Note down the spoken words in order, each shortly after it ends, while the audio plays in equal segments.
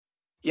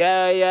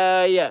Yeah,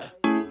 yeah, yeah.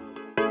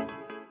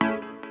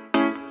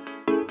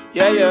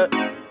 Yeah, yeah.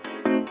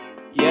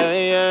 Yeah,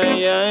 yeah,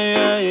 yeah,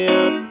 yeah,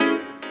 yeah.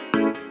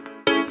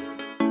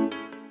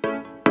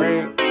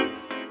 Ring.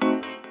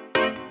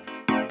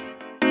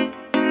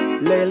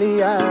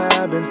 Lately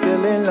I've been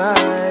feeling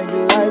like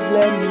life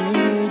let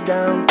me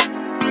down.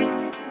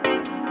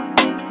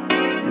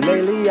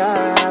 Lately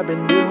I've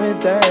been doing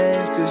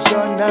things 'cause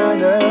you're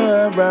not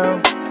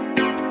around.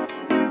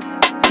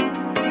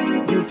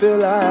 You feel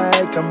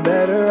like I'm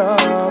better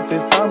off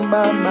if I'm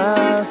by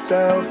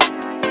myself.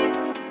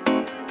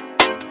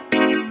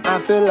 I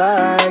feel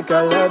like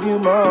I love you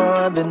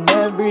more than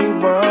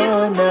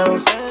everyone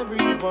else.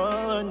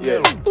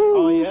 Yeah.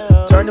 Oh,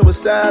 yeah. Turned to a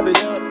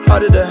savage,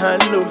 harder to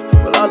handle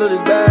with all of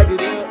this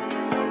baggage.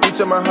 You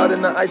took my heart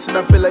in the ice and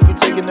I feel like you're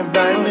taking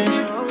advantage.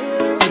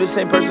 You the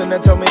same person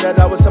that told me that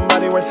I was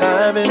somebody worth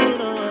having.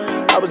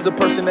 I was the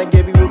person that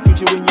gave you a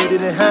future when you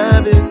didn't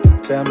have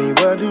it. Tell me,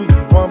 what do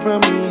you want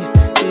from me?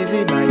 Is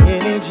it my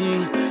energy?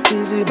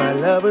 Is it my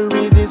love, or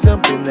is it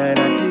something that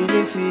I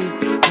didn't see?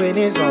 When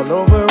it's all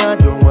over, I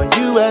don't want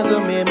you as a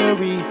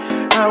memory.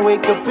 I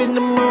wake up in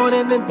the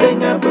morning and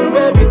thank God for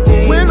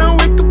everything. When I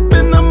wake up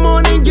in the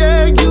morning,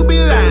 yeah, you be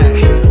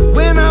like.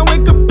 When I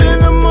wake up in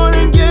the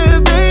morning, yeah,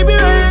 they be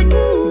like.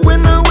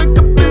 When I wake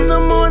up in the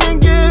morning,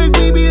 yeah,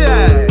 we be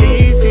like.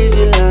 This is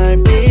your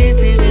life,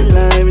 this is your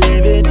life,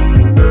 live it.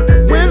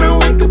 When I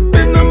wake up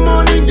in the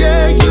morning,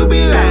 yeah, you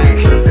be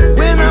like.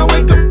 When I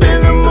wake up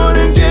in the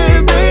morning,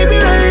 yeah, they be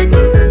like.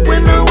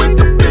 When I wake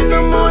up in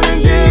the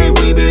morning, yeah,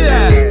 we be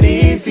like.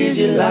 This is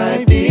your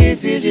life,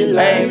 this is your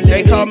life.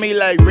 Hey, they call me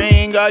like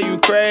Ring, are you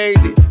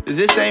crazy? 'Cause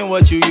this ain't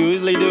what you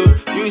usually do.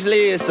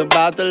 Usually it's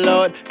about the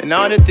Lord and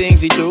all the things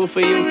He do for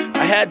you.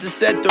 I had to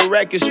set the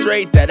record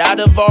straight that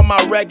out of all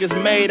my records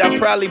made, I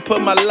probably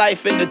put my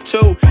life into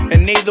two,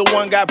 and neither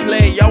one got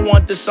played. Y'all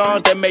want the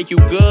songs that make you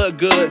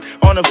good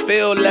on a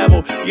field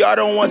level. Y'all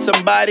don't want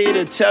somebody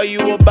to tell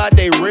you about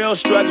their real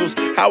struggles.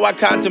 How I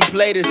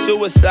contemplated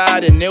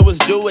suicide and it was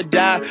do or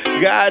die.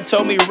 God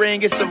told me,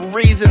 Ring, it's a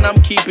reason I'm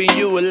keeping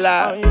you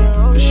alive.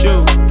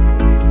 Shoot,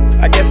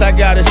 I guess I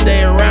gotta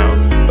stay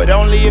around, but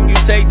only if you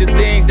take the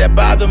things that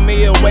bother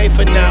me away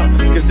for now.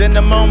 'Cause in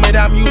the moment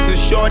I'm using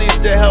shorties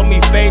to help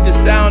me fade the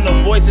sound. The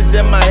voices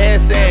in my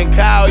head saying,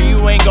 Kyle,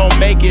 you ain't gon'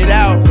 make it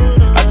out.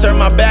 I turn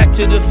my back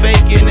to the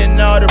faking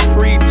and all the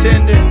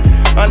pretending,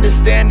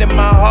 understanding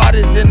my heart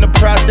is in the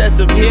process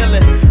of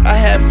healing. I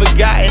had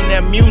forgotten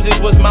that music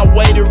was my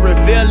way to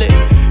reveal it.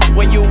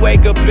 When you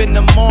wake up in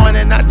the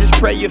morning, I just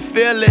pray you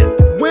feel it.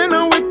 When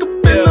I wake